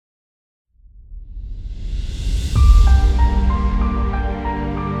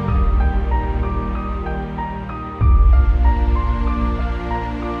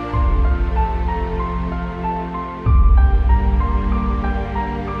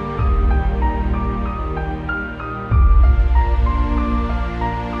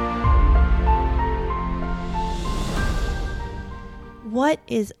What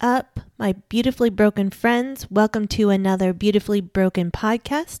is up, my beautifully broken friends? Welcome to another Beautifully Broken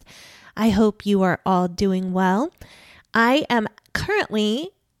podcast. I hope you are all doing well. I am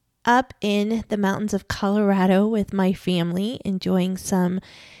currently up in the mountains of Colorado with my family, enjoying some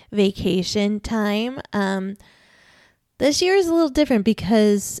vacation time. This year is a little different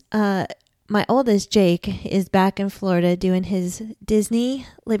because my oldest, Jake, is back in Florida doing his Disney,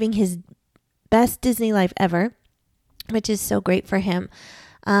 living his best Disney life ever, which is so great for him.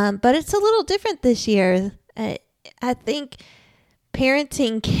 But it's a little different this year. I think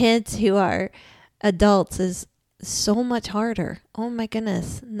parenting kids who are adults is so much harder. Oh my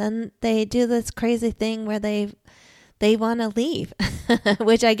goodness. And then they do this crazy thing where they want to leave,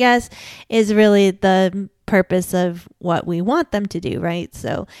 which I guess is really the purpose of what we want them to do, right?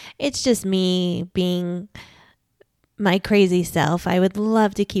 So it's just me being my crazy self. I would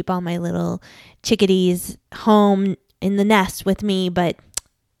love to keep all my little chickadees home in the nest with me, but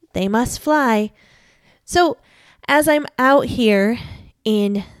they must fly. So as I'm out here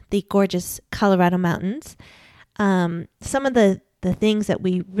in the gorgeous Colorado mountains, some of the things that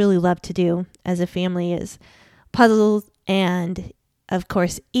we really love to do as a family is puzzles and, of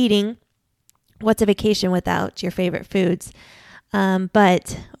course, eating. What's a vacation without your favorite foods?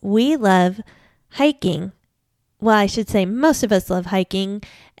 But we love hiking. Well, I should say most of us love hiking,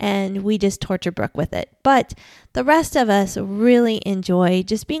 and we just torture Brooke with it. But the rest of us really enjoy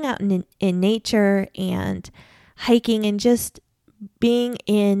just being out in nature and hiking and just being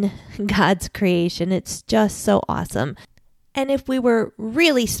in God's creation. It's just so awesome. And if we were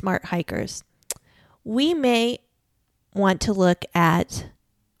really smart hikers, we may want to look at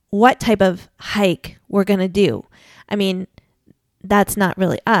what type of hike we're going to do. I mean, that's not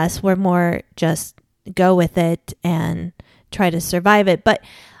really us. We're more just go with it and try to survive it. But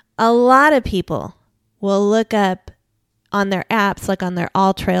a lot of people will look up on their apps, like on their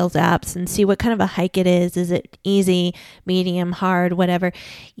All Trails apps, and see what kind of a hike it is. Is it easy, medium, hard, whatever?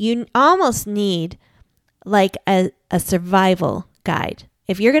 You almost need like a survival guide.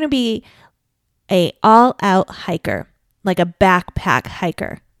 If you're going to be a all-out hiker, like a backpack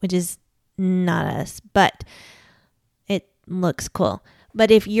hiker, which is not us, but it looks cool. But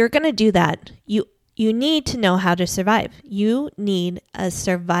if you're going to do that, you need to know how to survive. You need a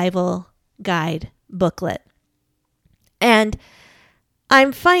survival guide booklet. And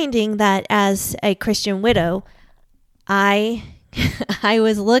I'm finding that as a Christian widow, I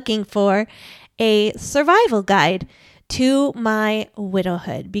was looking for a survival guide to my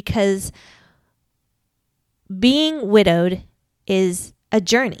widowhood, because being widowed is a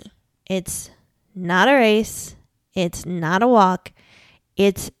journey. It's not a race. It's not a walk.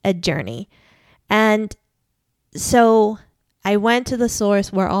 It's a journey. And so I went to the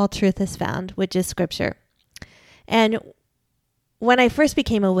source where all truth is found, which is Scripture. And when I first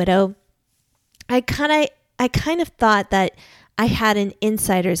became a widow, I kind of thought that I had an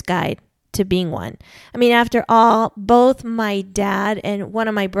insider's guide to being one. I mean, after all, both my dad and one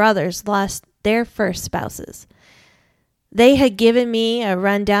of my brothers lost their first spouses. They had given me a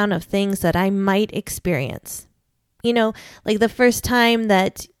rundown of things that I might experience. You know, like the first time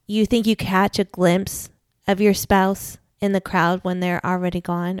that you think you catch a glimpse of your spouse in the crowd when they're already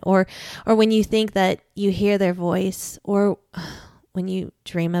gone, or when you think that you hear their voice, or when you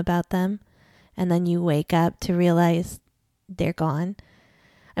dream about them and then you wake up to realize they're gone.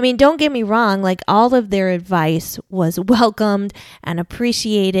 I mean, don't get me wrong, like all of their advice was welcomed and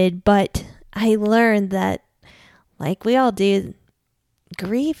appreciated, but I learned that, like we all do,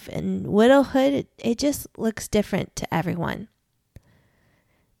 grief and widowhood, it just looks different to everyone.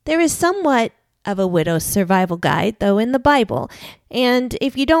 There is somewhat of a widow's survival guide, though, in the Bible. And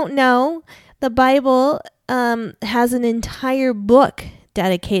if you don't know, the Bible has an entire book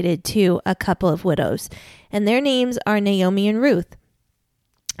dedicated to a couple of widows, and their names are Naomi and Ruth.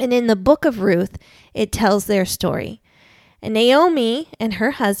 And in the book of Ruth, it tells their story. And Naomi and her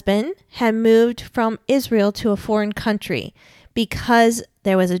husband had moved from Israel to a foreign country because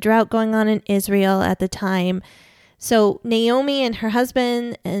there was a drought going on in Israel at the time. So Naomi and her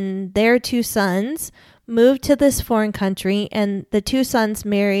husband and their two sons moved to this foreign country, and the two sons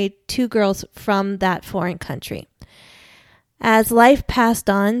married two girls from that foreign country. As life passed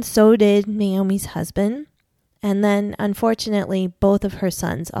on, so did Naomi's husband. And then, unfortunately, both of her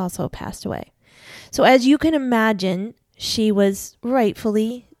sons also passed away. So as you can imagine, she was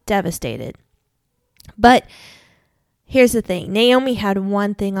rightfully devastated. But here's the thing. Naomi had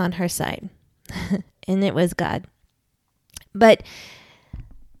one thing on her side, and it was God. But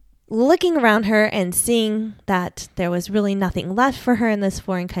looking around her and seeing that there was really nothing left for her in this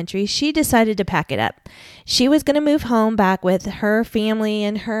foreign country, she decided to pack it up. She was going to move home back with her family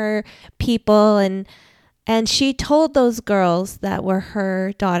and her people, and she told those girls that were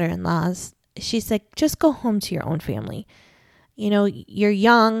her daughter-in-laws, she said, just go home to your own family. You know, you're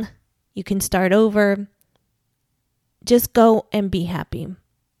young, you can start over. Just go and be happy.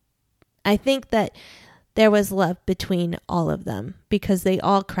 I think that there was love between all of them because they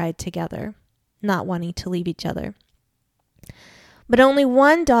all cried together, not wanting to leave each other. But only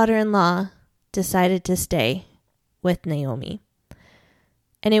one daughter-in-law decided to stay with Naomi.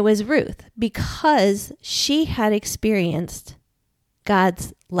 And it was Ruth, because she had experienced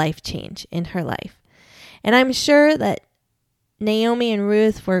God's life change in her life. And I'm sure that Naomi and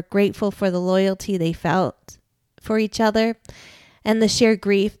Ruth were grateful for the loyalty they felt for each other and the sheer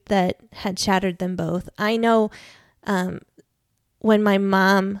grief that had shattered them both. I know when my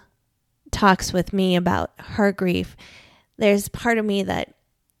mom talks with me about her grief, there's part of me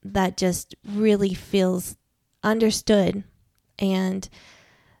that just really feels understood. And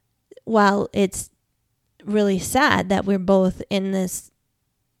while it's really sad that we're both in this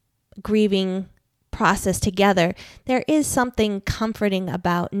grieving process together, there is something comforting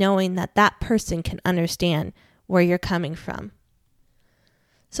about knowing that that person can understand where you're coming from.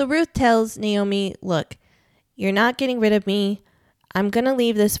 So Ruth tells Naomi, look, you're not getting rid of me. I'm going to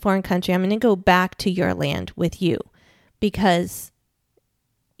leave this foreign country. I'm going to go back to your land with you because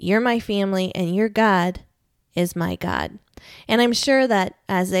you're my family and your God is my God. And I'm sure that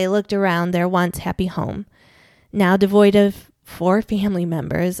as they looked around their once happy home, now devoid of 4 family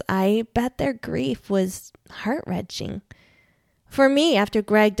members, I bet their grief was heart-wrenching. For me, after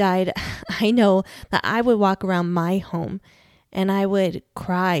Greg died, I know that I would walk around my home and I would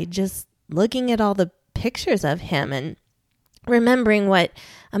cry just looking at all the pictures of him and remembering what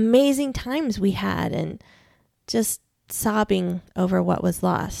amazing times we had and just sobbing over what was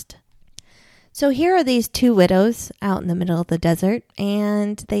lost. So here are these 2 widows out in the middle of the desert,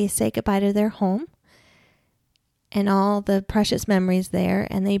 and they say goodbye to their home and all the precious memories there,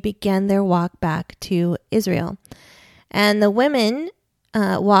 and they begin their walk back to Israel. And the women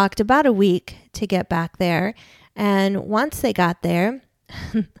walked about a week to get back there. And once they got there,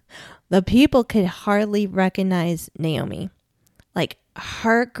 the people could hardly recognize Naomi. Like,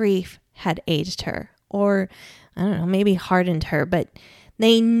 her grief had aged her, or I don't know, maybe hardened her, but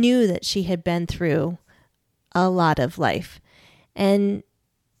they knew that she had been through a lot of life. And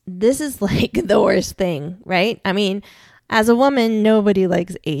this is like the worst thing, right? I mean, as a woman, nobody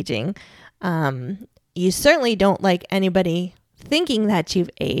likes aging. You certainly don't like anybody thinking that you've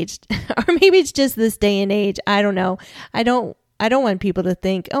aged, or maybe it's just this day and age. I don't know. I don't want people to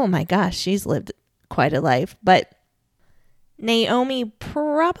think, oh my gosh, she's lived quite a life. But Naomi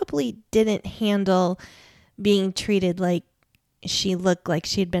probably didn't handle being treated like she looked like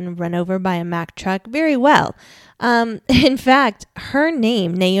she'd been run over by a Mack truck very well. In fact, her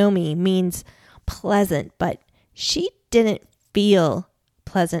name, Naomi, means pleasant, but she didn't feel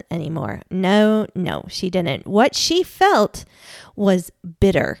pleasant anymore. No, she didn't. What she felt was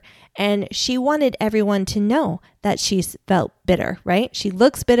bitter, and she wanted everyone to know that she felt bitter, right? She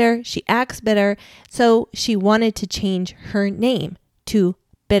looks bitter, she acts bitter, so she wanted to change her name to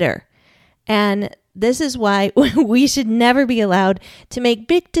Bitter. And this is why we should never be allowed to make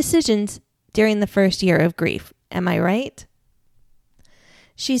big decisions during the first year of grief. Am I right?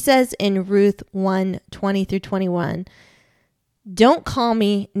 She says in Ruth 1:20-21, don't call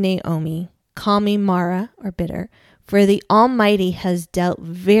me Naomi, call me Mara or Bitter, for the Almighty has dealt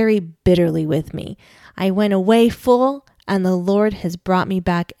very bitterly with me. I went away full, and the Lord has brought me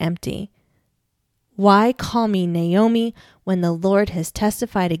back empty. Why call me Naomi when the Lord has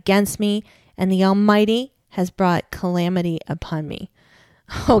testified against me, and the Almighty has brought calamity upon me?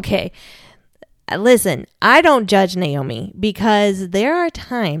 Okay, listen, I don't judge Naomi, because there are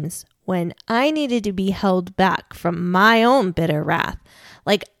times when I needed to be held back from my own bitter wrath.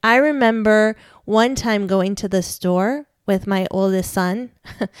 Like, I remember one time going to the store with my oldest son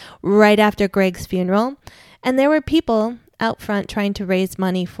right after Greg's funeral, and there were people out front trying to raise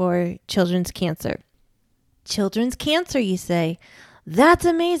money for children's cancer. Children's cancer, you say? That's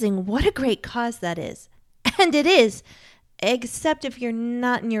amazing. What a great cause that is. And it is, except if you're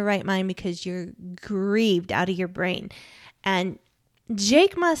not in your right mind because you're grieved out of your brain. And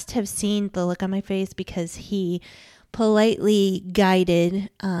Jake must have seen the look on my face, because he politely guided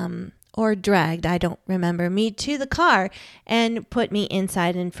or dragged, I don't remember, me to the car and put me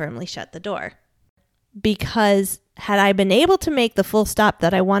inside and firmly shut the door. Because had I been able to make the full stop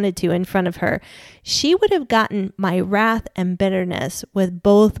that I wanted to in front of her, she would have gotten my wrath and bitterness with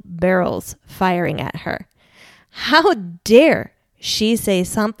both barrels firing at her. How dare she say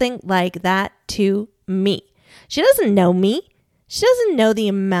something like that to me? She doesn't know me. She doesn't know the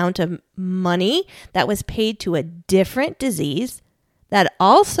amount of money that was paid to a different disease that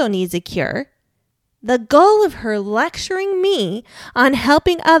also needs a cure. The goal of her lecturing me on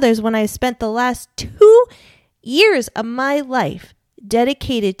helping others when I spent the last 2 years of my life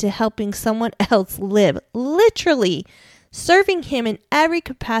dedicated to helping someone else live, literally serving him in every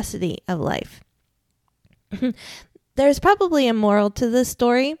capacity of life. There's probably a moral to this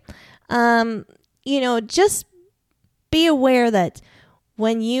story. Just be aware that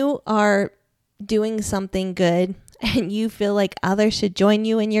when you are doing something good and you feel like others should join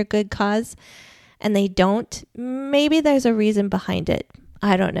you in your good cause and they don't, maybe there's a reason behind it.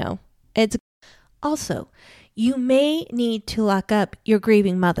 I don't know. Also, you may need to lock up your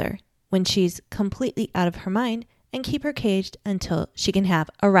grieving mother when she's completely out of her mind and keep her caged until she can have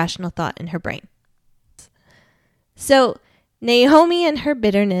a rational thought in her brain. So, Naomi and her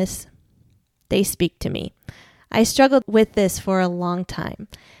bitterness, they speak to me. I struggled with this for a long time,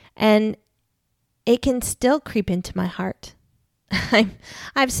 and it can still creep into my heart.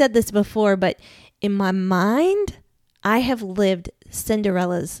 I've said this before, but in my mind, I have lived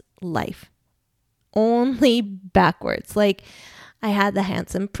Cinderella's life, only backwards. Like, I had the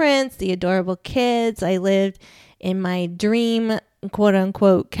handsome prince, the adorable kids. I lived in my dream, quote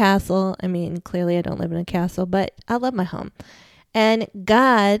unquote, castle. I mean, clearly I don't live in a castle, but I love my home. And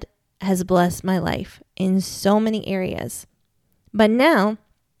God has blessed my life in so many areas. But now,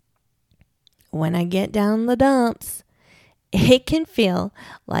 when I get down the dumps, it can feel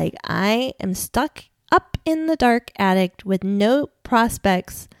like I am stuck up in the dark attic with no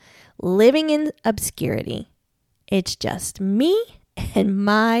prospects, living in obscurity. It's just me and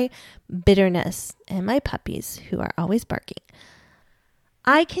my bitterness and my puppies who are always barking.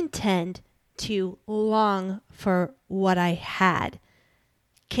 I can tend to long for what I had,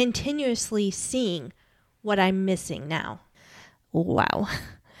 continuously seeing what I'm missing now. Wow.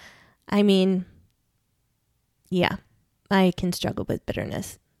 I mean, yeah, I can struggle with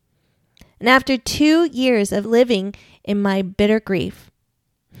bitterness. And after 2 years of living in my bitter grief,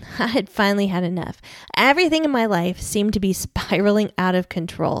 I had finally had enough. Everything in my life seemed to be spiraling out of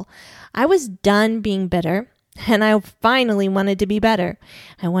control. I was done being bitter, and I finally wanted to be better.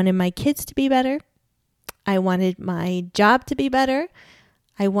 I wanted my kids to be better. I wanted my job to be better.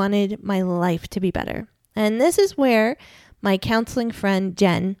 I wanted my life to be better. And this is where my counseling friend,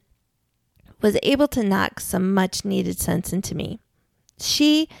 Jen, was able to knock some much needed sense into me.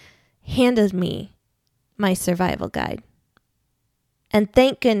 She handed me my survival guide. And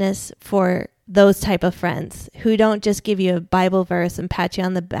thank goodness for those type of friends who don't just give you a Bible verse and pat you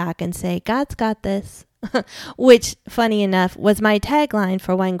on the back and say, God's got this, which, funny enough, was my tagline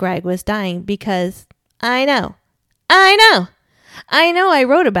for when Greg was dying, because I know I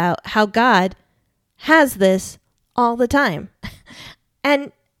wrote about how God has this all the time.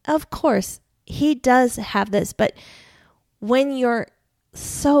 And of course, he does have this, but when you're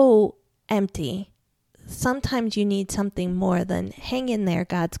so empty, sometimes you need something more than hang in there,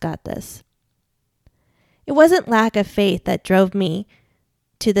 God's got this. It wasn't lack of faith that drove me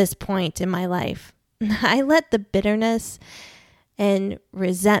to this point in my life. I let the bitterness and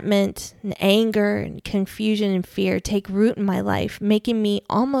resentment and anger and confusion and fear take root in my life, making me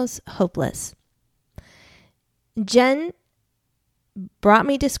almost hopeless. Jen brought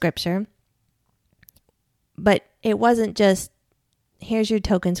me to scripture, but it wasn't just, here's your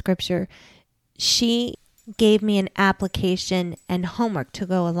token scripture. She gave me an application and homework to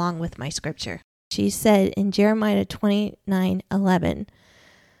go along with my scripture. She said in Jeremiah 29:11,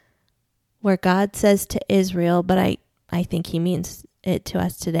 where God says to Israel, but I think he means it to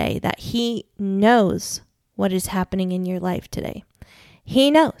us today, that he knows what is happening in your life today. He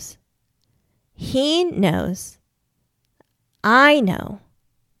knows. He knows. I know.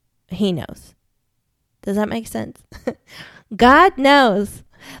 He knows. Does that make sense? God knows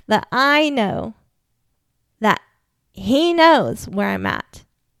that I know that he knows where I'm at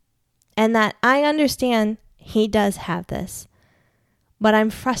and that I understand he does have this, but I'm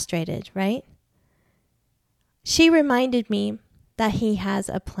frustrated, right? She reminded me that he has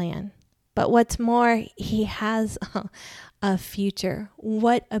a plan, but what's more, he has a future.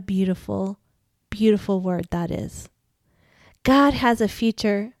 What a beautiful, beautiful word that is. God has a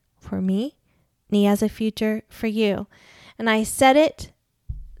future for me, and he has a future for you. And I said it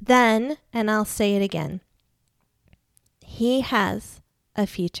then, and I'll say it again. He has a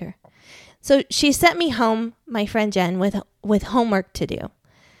future. So she sent me home, my friend Jen, with homework to do,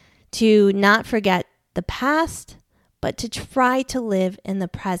 to not forget the past, but to try to live in the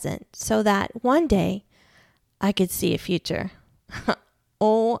present so that one day I could see a future.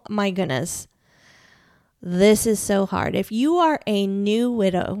 Oh my goodness. This is so hard. If you are a new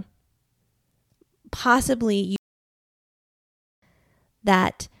widow, possibly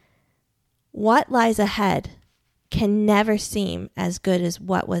that what lies ahead can never seem as good as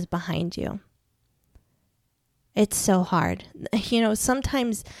what was behind you. It's so hard.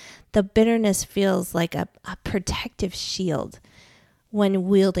 Sometimes the bitterness feels like a protective shield when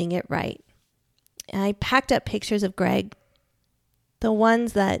wielding it right. I packed up pictures of Greg, the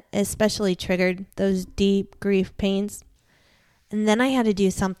ones that especially triggered those deep grief pains. And then I had to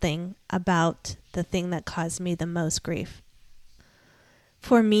do something about the thing that caused me the most grief.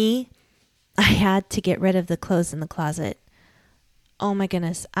 For me, I had to get rid of the clothes in the closet. Oh my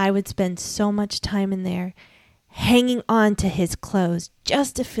goodness, I would spend so much time in there hanging on to his clothes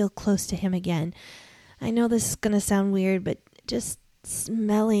just to feel close to him again. I know this is going to sound weird, but just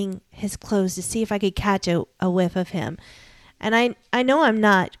smelling his clothes to see if I could catch a whiff of him. And I know I'm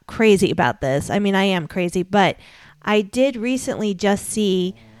not crazy about this. I mean, I am crazy, but I did recently just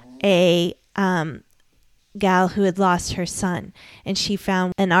see a gal who had lost her son, and she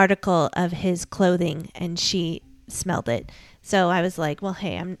found an article of his clothing and she smelled it. So I was like, well,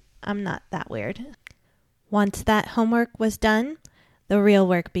 hey, I'm not that weird. Once that homework was done, the real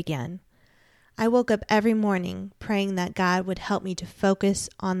work began. I woke up every morning praying that God would help me to focus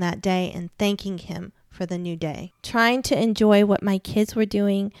on that day and thanking him for the new day. Trying to enjoy what my kids were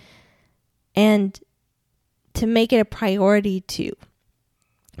doing and to make it a priority to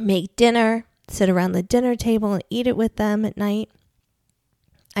make dinner, sit around the dinner table and eat it with them at night.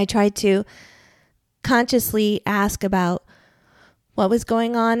 I tried to consciously ask about what was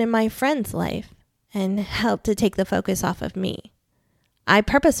going on in my friend's life and help to take the focus off of me. I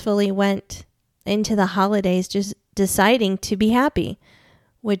purposefully went into the holidays just deciding to be happy,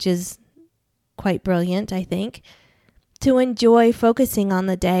 which is quite brilliant, I think, to enjoy focusing on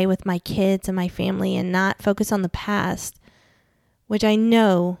the day with my kids and my family and not focus on the past, which I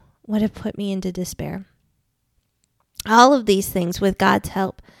know would have put me into despair. All of these things, with God's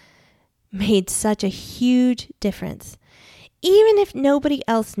help, made such a huge difference. Even if nobody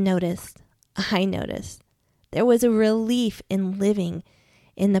else noticed, I noticed. There was a relief in living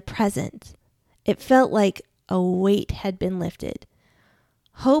in the present. It felt like a weight had been lifted.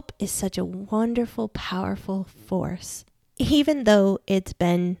 Hope is such a wonderful, powerful force. Even though it's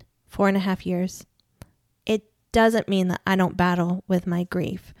been 4.5 years, it doesn't mean that I don't battle with my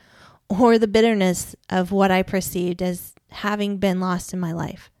grief or the bitterness of what I perceived as having been lost in my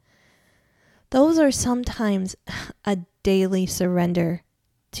life. Those are sometimes a daily surrender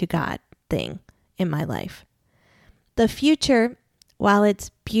to God thing in my life. The future, while it's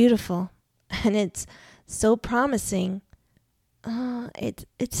beautiful and it's so promising, it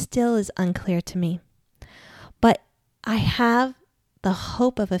still is unclear to me. But I have the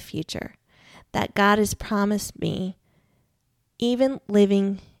hope of a future that God has promised me, even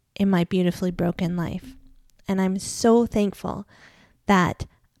living in my beautifully broken life. And I'm so thankful that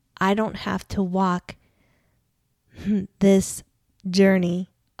I don't have to walk this journey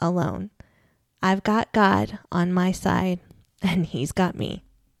alone. I've got God on my side and he's got me.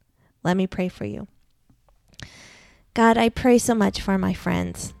 Let me pray for you. God, I pray so much for my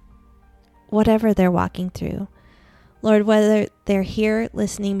friends, whatever they're walking through. Lord, whether they're here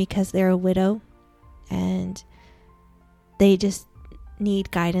listening because they're a widow and they just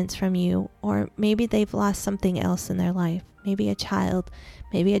need guidance from you, or maybe they've lost something else in their life, maybe a child,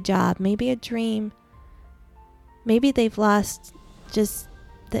 maybe a job, maybe a dream. Maybe they've lost just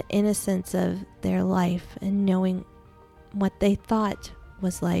the innocence of their life and knowing what they thought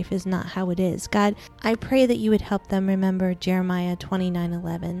was life is not how it is. God, I pray that you would help them remember Jeremiah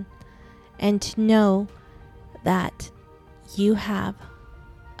 29:11 and to know that you have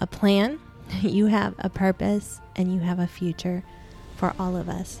a plan, you have a purpose, and you have a future for all of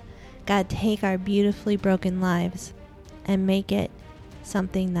us. God, take our beautifully broken lives and make it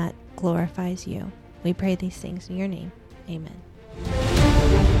something that glorifies you. We pray these things in your name. Amen.